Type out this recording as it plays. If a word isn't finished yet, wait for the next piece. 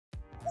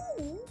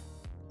who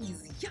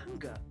is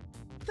younger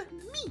than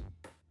me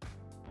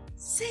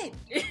said.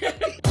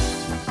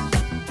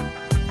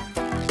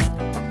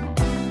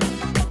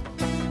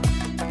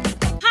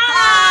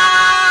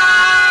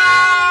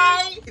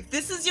 Hi! If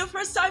this is your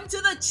first time to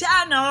the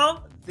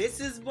channel, this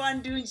is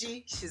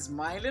Bwandungi. She's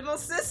my little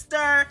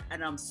sister,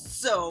 and I'm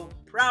so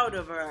proud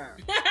of her.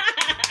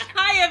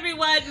 Hi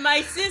everyone,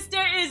 my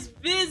sister is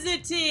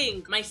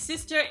visiting. My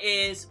sister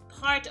is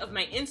part of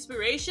my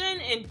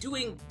inspiration in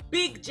doing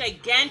big,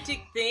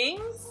 gigantic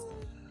things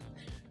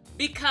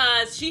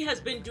because she has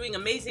been doing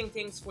amazing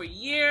things for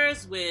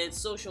years with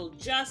social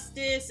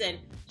justice, and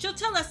she'll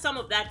tell us some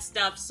of that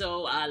stuff.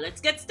 So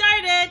let's get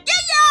started.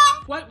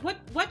 Yeah!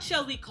 What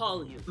shall we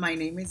call you? My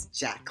name is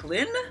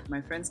Jacqueline.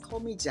 My friends call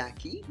me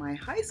Jackie. My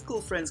high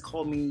school friends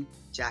call me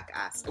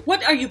Jackass.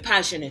 What are you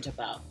passionate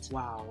about?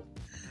 Wow.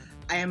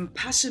 I am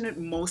passionate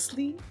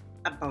mostly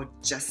about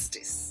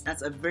justice.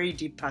 That's a very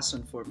deep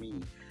passion for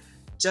me.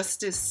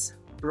 Justice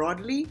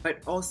broadly, but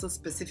also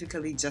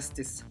specifically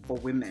justice for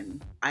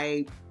women.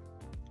 I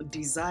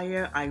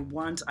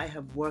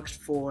have worked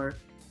for,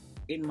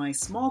 in my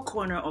small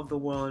corner of the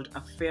world,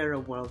 a fairer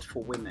world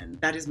for women.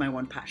 That is my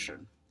one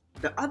passion.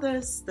 The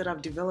others that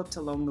I've developed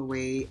along the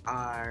way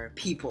are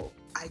people.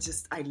 I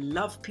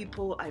love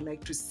people. I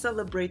like to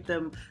celebrate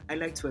them. I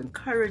like to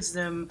encourage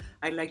them.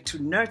 I like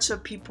to nurture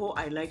people.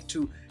 I like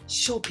to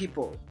show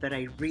people that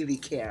I really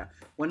care.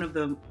 One of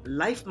the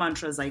life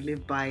mantras I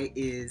live by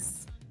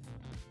is,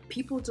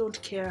 people don't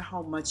care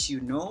how much you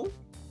know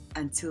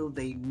until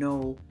they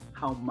know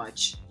how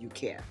much you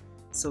care.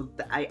 So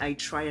I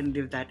try and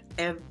live that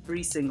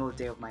every single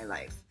day of my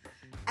life.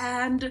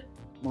 And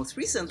most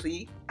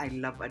recently, I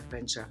love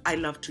adventure. I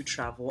love to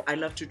travel. I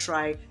love to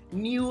try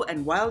new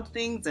and wild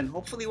things. And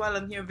hopefully while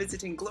I'm here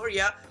visiting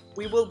Gloria,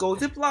 we will go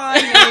zip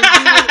line.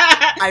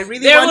 I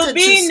really wanted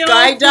to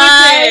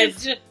skydive.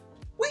 Footage.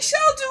 We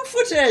shall do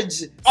footage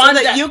so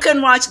that you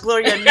can watch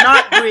Gloria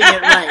not doing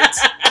it right.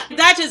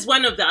 That is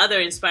one of the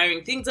other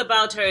inspiring things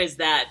about her, is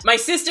that my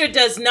sister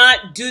does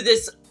not do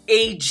this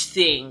age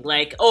thing.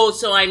 Like, oh,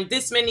 so I'm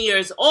this many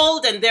years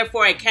old and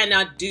therefore I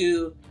cannot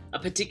do a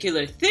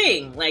particular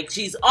thing. Like,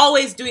 she's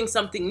always doing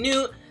something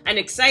new and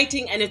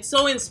exciting, and it's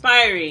so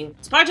inspiring.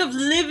 It's part of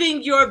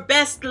living your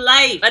best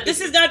life. But this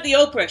is not the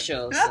Oprah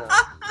show. So.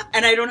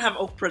 And I don't have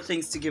Oprah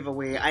things to give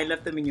away. I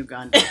left them in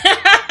Uganda.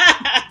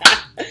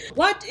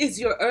 What is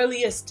your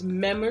earliest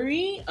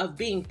memory of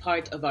being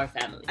part of our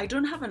family? I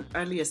don't have an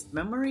earliest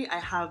memory. I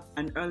have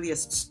an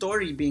earliest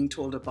story being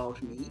told about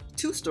me.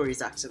 Two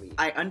stories, actually.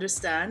 I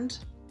understand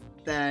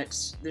that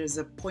there's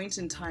a point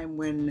in time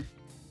when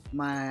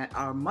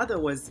our mother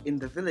was in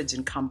the village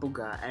in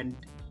Kambuga, and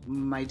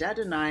my dad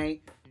and I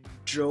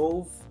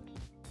drove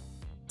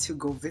to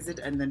go visit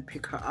and then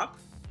pick her up.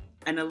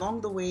 And along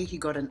the way, he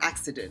got an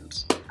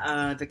accident.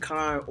 The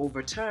car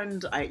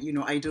overturned. I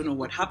don't know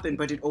what happened,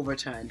 but it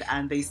overturned.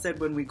 And they said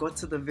when we got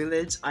to the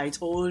village, I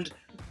told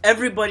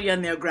everybody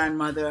and their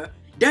grandmother,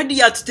 "Daddy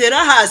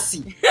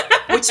atterahasi,"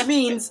 which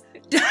means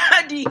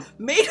Daddy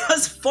made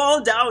us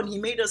fall down. He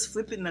made us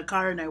flip in the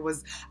car, and I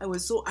was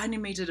so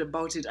animated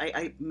about it.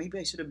 Maybe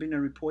I should have been a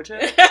reporter.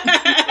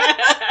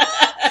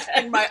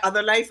 In my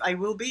other life, I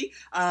will be.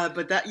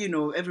 But that,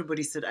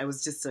 everybody said I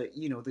was just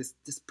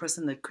this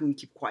person that couldn't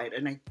keep quiet.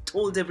 And I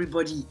told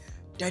everybody,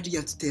 "Daddy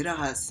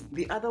atterahasi."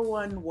 The other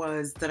one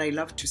was that I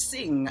love to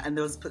sing, and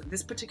there was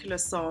this particular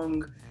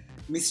song,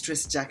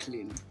 Mistress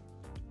Jacqueline.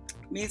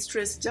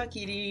 Mistress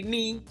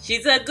Jacqueline.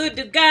 She's a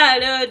good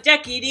girl,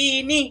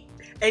 Jacqueline.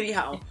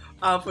 Anyhow,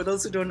 for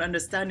those who don't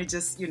understand, it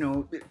just,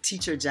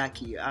 teacher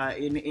Jackie.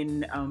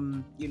 In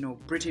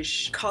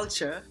British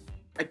culture,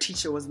 a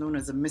teacher was known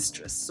as a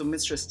mistress, so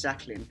Mistress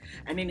Jacqueline.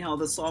 And anyhow,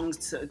 the song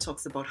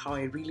talks about how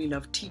I really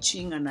love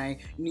teaching, and I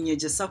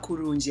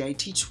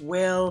teach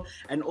well,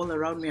 and all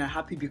around me are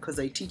happy because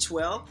I teach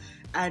well.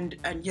 And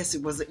yes,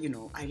 it was,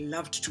 I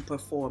loved to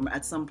perform.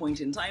 At some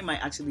point in time, I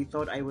actually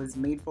thought I was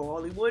made for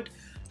Hollywood.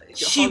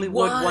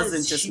 Hollywood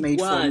wasn't just made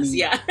for me.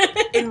 Yeah.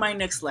 In my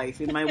next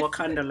life, in my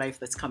Wakanda life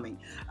that's coming.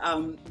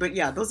 But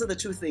yeah, those are the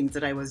two things,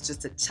 that I was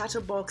just a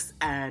chatterbox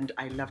and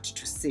I loved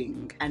to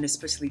sing, and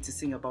especially to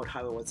sing about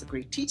how I was a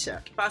great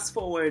teacher. Fast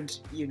forward,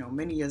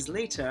 many years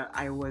later,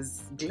 I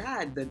was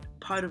glad that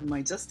part of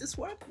my justice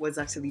work was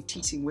actually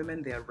teaching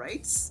women their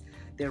rights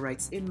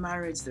in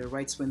marriage, their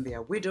rights when they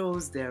are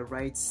widows, their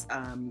rights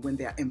when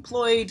they are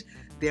employed.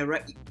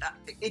 And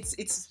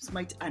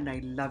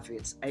I love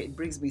it. It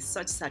brings me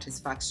such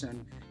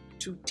satisfaction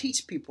to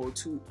teach people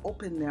to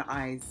open their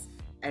eyes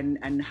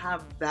and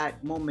have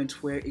that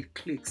moment where it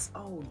clicks.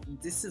 Oh,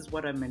 this is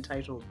what I'm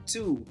entitled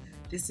to.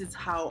 This is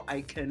how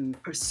I can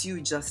pursue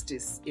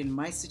justice in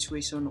my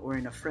situation or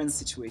in a friend's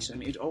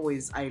situation.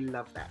 I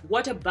love that.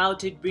 What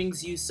about it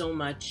brings you so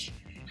much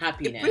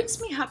happiness? It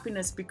brings me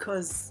happiness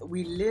because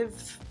we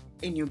live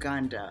in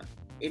Uganda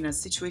in a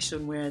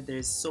situation where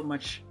there's so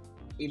much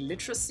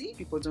illiteracy.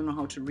 People don't know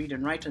how to read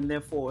and write, and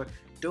therefore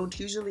don't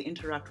usually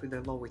interact with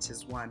the law, which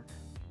is one.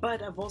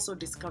 But I've also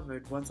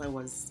discovered, once I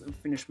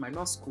finished my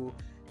law school,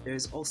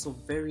 there's also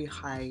very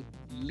high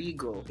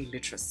legal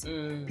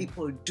illiteracy.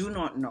 People do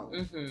not know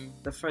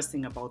the first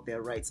thing about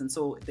their rights. And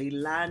so they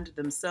land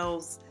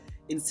themselves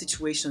in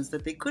situations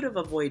that they could have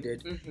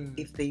avoided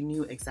if they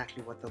knew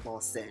exactly what the law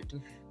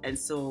said. And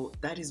so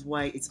that is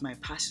why it's my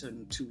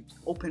passion to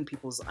open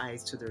people's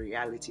eyes to the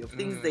reality of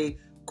things they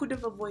could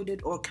have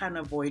avoided or can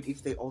avoid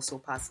if they also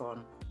pass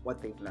on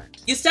what they've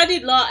learned. You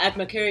studied law at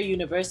Makerere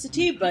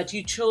University, but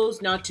you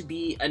chose not to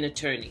be an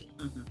attorney.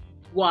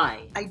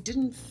 Why? I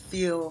didn't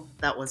feel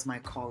that was my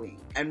calling.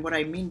 And what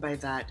I mean by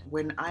that,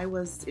 when I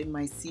was in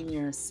my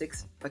senior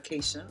 6th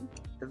vacation,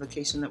 the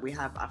vacation that we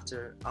have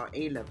after our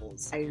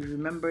A-levels, I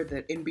remember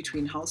that in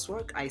between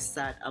housework, I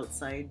sat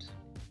outside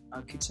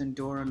our kitchen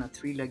door on a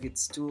 3-legged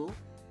stool,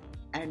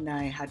 and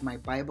I had my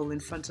Bible in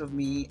front of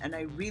me, and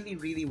I really,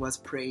 really was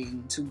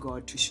praying to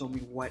God to show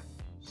me what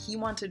He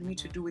wanted me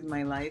to do with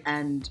my life.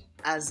 And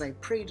as I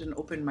prayed and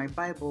opened my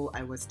Bible,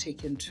 I was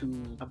taken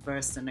to a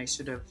verse, and I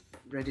should have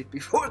read it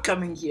before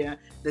coming here,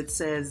 that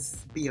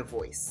says, be a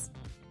voice.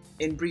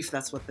 In brief,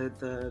 that's what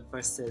the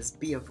verse says,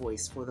 be a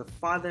voice for the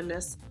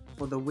fatherless,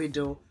 for the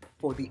widow,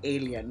 for the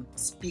alien,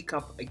 speak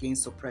up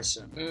against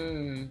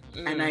oppression.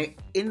 And I,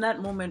 in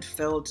that moment,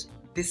 felt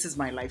this is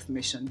my life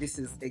mission. This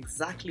is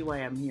exactly why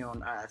I'm here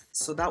on earth.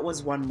 So that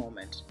was one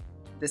moment.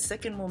 The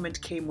second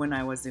moment came when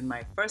I was in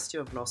my first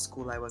year of law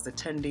school. I was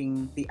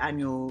attending the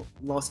annual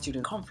law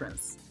student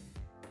conference.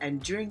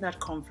 And during that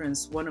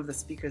conference, one of the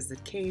speakers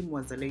that came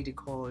was a lady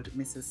called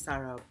Mrs.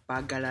 Sarah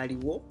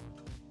Bagalariwo.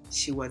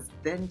 She was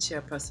then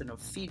chairperson of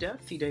FIDA.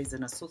 FIDA is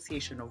an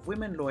association of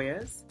women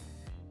lawyers,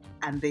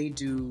 and they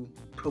do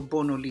pro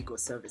bono legal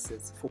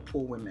services for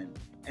poor women.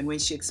 And when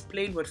she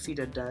explained what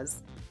FIDA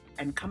does,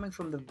 and coming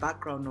from the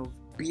background of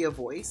be a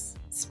voice,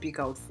 speak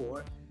out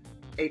for,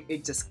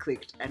 it just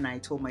clicked. And I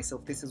told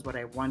myself, this is what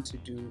I want to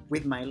do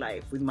with my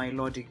life, with my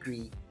law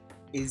degree,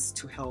 is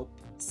to help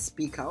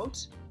speak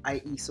out,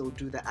 i.e. so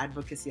do the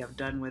advocacy I've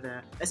done,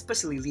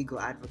 especially legal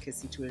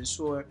advocacy, to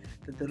ensure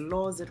that the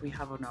laws that we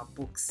have on our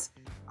books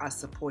are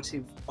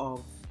supportive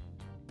of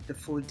the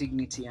full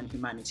dignity and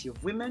humanity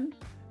of women.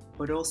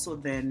 But also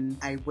then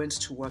I went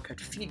to work at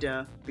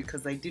FIDA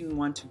because I didn't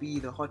want to be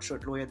the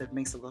hotshot lawyer that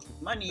makes a lot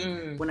of money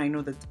when I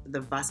know that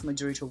the vast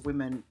majority of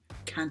women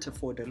can't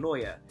afford a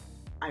lawyer.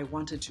 I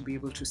wanted to be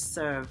able to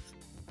serve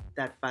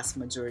that vast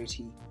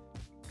majority,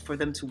 for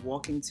them to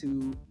walk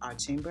into our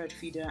chamber at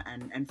FIDA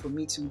and for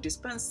me to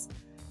dispense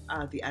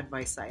the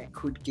advice I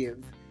could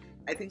give.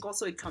 I think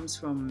also it comes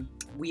from,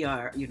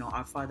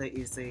 our father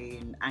is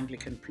an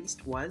Anglican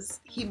priest,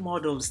 he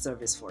modeled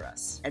service for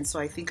us. And so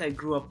I think I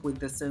grew up with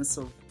the sense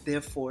of,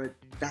 therefore,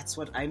 that's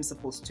what I'm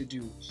supposed to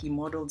do. He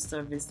modeled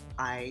service,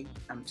 I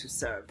am to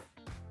serve.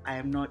 I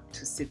am not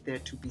to sit there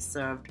to be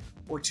served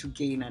or to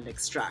gain and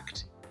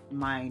extract.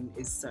 Mine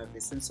is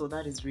service. And so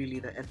that is really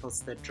the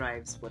ethos that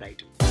drives what I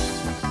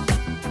do.